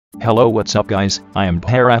Hello, what's up guys, I am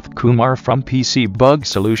BHARATH Kumar from PC Bug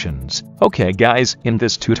Solutions. Okay guys, in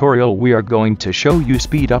this tutorial we are going to show you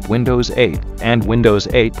speed up Windows 8 and Windows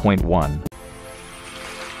 8.1.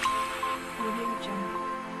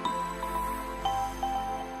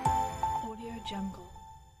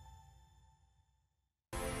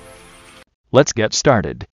 Let's get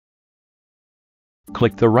started.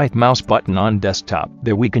 Click the right mouse button on desktop.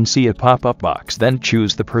 There we can see a pop-up box, then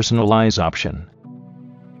choose the Personalize option.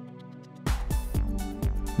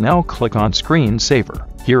 Now click on Screensaver.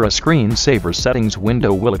 Here a Screensaver settings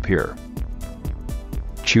window will appear.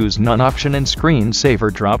 Choose None option in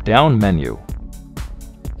Screensaver drop-down menu.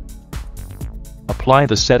 Apply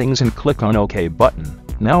the settings and click on OK button.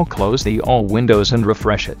 Now close the all windows and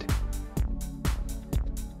refresh it.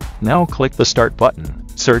 Now click the Start button,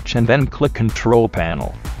 search and then click Control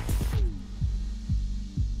Panel.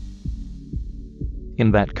 In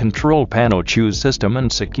that Control Panel choose System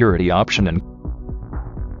and Security option and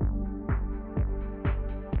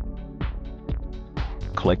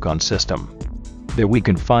click on System. There we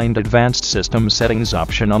can find Advanced System Settings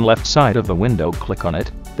option on left side of the window. Click on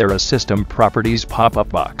it. There a System Properties pop-up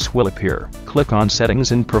box will appear. Click on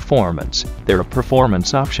Settings and Performance. There a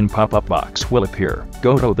Performance option pop-up box will appear.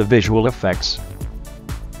 Go to the Visual Effects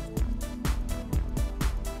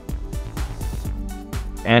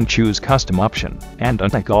and choose Custom option and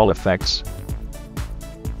untick all effects.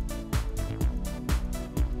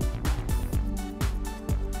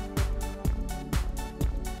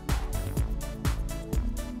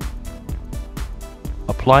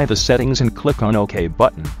 Apply the settings and click on OK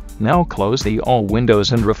button. Now close the all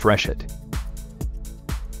windows and refresh it.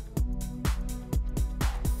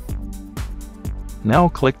 Now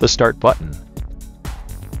click the Start button.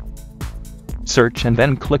 Search and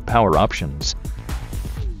then click Power options.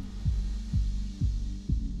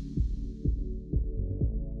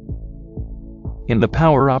 In the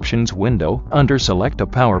Power Options window, under Select a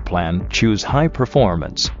Power Plan, choose High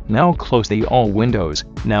Performance. Now close the all windows.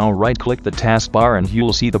 Now right-click the taskbar and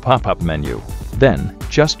you'll see the pop-up menu. Then,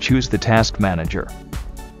 just choose the Task Manager.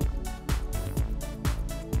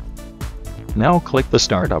 Now click the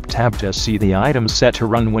Startup tab to see the items set to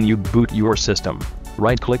run when you boot your system.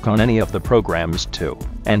 Right-click on any of the programs too,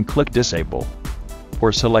 and click Disable.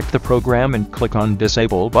 Or select the program and click on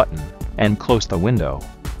Disable button, and close the window.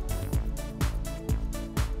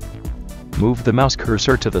 Move the mouse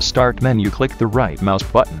cursor to the Start menu, click the right mouse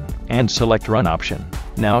button, and select Run option.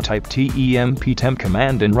 Now type temp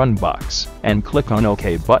command in Run box, and click on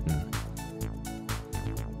OK button.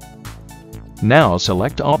 Now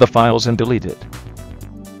select all the files and delete it.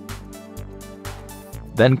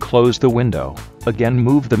 Then close the window. Again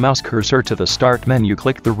move the mouse cursor to the Start menu,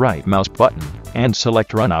 click the right mouse button, and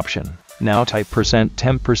select Run option. Now type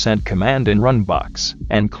 %temp command in Run box,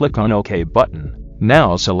 and click on OK button.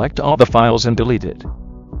 Now select all the files and delete it.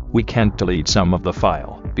 We can't delete some of the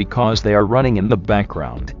file, because they are running in the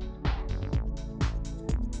background.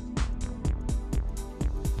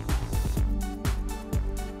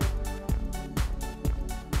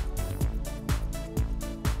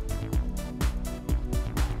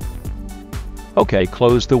 OK,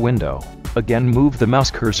 close the window. Again move the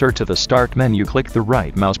mouse cursor to the Start menu, click the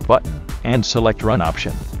right mouse button, and select Run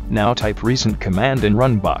option. Now type Recent command in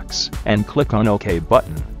Run box, and click on OK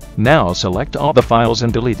button. Now select all the files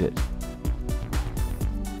and delete it.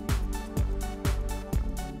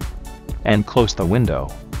 And close the window.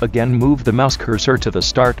 Again move the mouse cursor to the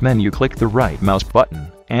Start menu, click the right mouse button,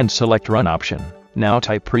 and select Run option. Now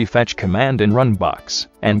type Prefetch command in Run box,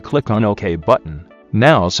 and click on OK button.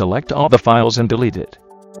 Now select all the files and delete it.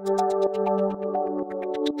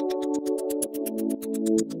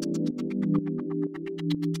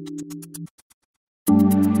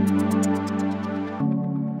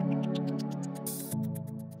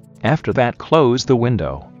 After that, close the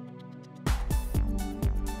window.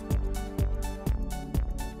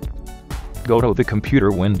 Go to the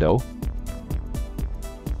computer window.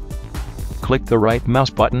 Click the right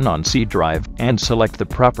mouse button on C drive and select the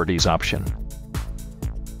Properties option.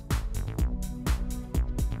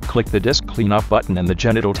 Click the Disk Cleanup button in the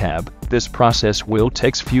General tab. This process will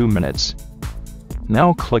take few minutes.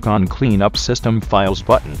 Now click on Clean Up System Files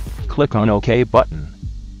button. Click on OK button.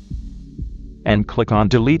 And click on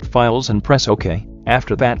Delete Files and press OK.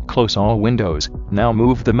 After that, close all windows. Now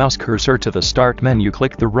move the mouse cursor to the Start menu,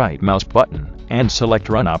 click the right mouse button, and select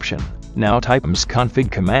Run option. Now type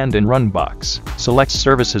msconfig command in Run box. Select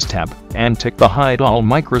Services tab, and tick the Hide All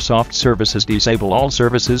Microsoft Services. Disable all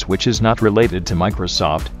services which is not related to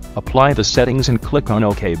Microsoft. Apply the settings and click on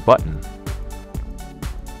OK button.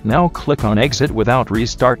 Now click on Exit Without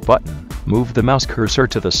Restart button. Move the mouse cursor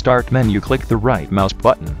to the start menu, click the right mouse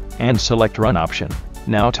button, and select Run option.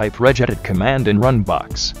 Now type regedit command in Run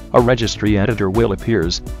box. A registry editor will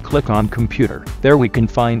appears. Click on Computer. There we can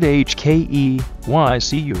find HKEYCURRNTUSER.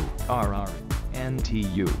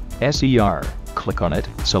 Click on it,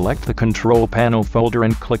 select the control panel folder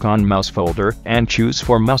and click on mouse folder and choose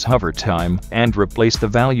for mouse hover time and replace the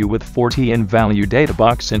value with 40 in value data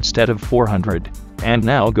box instead of 400. And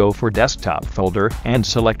now go for desktop folder and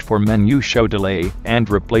select for menu show delay and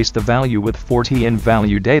replace the value with 40 in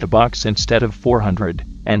value data box instead of 400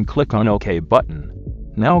 and click on OK button.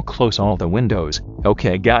 Now close all the windows.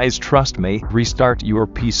 Okay guys, trust me, restart your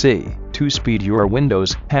PC to speed your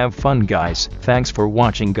Windows. Have fun guys. Thanks for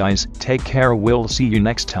watching guys. Take care. We'll see you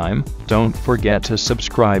next time. Don't forget to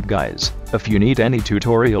subscribe guys. If you need any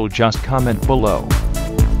tutorial, just comment below.